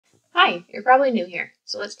Hi, you're probably new here,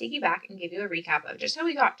 so let's take you back and give you a recap of just how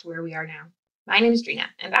we got to where we are now. My name is Drina,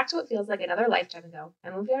 and back to what feels like another lifetime ago, I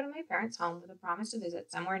moved out of my parents' home with a promise to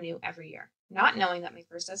visit somewhere new every year, not knowing that my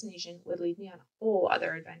first destination would lead me on a whole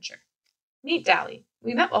other adventure. Meet Dally.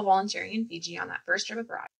 We met while volunteering in Fiji on that first trip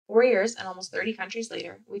abroad. 4 years and almost 30 countries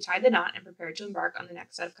later, we tied the knot and prepared to embark on the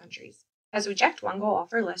next set of countries. As we checked one goal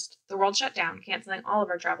off our list, the world shut down, canceling all of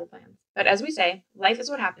our travel plans. But as we say, life is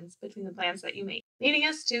what happens between the plans that you make, leading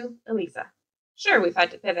us to Elisa. Sure, we've had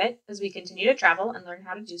to pivot as we continue to travel and learn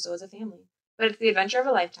how to do so as a family, but it's the adventure of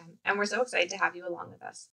a lifetime, and we're so excited to have you along with us.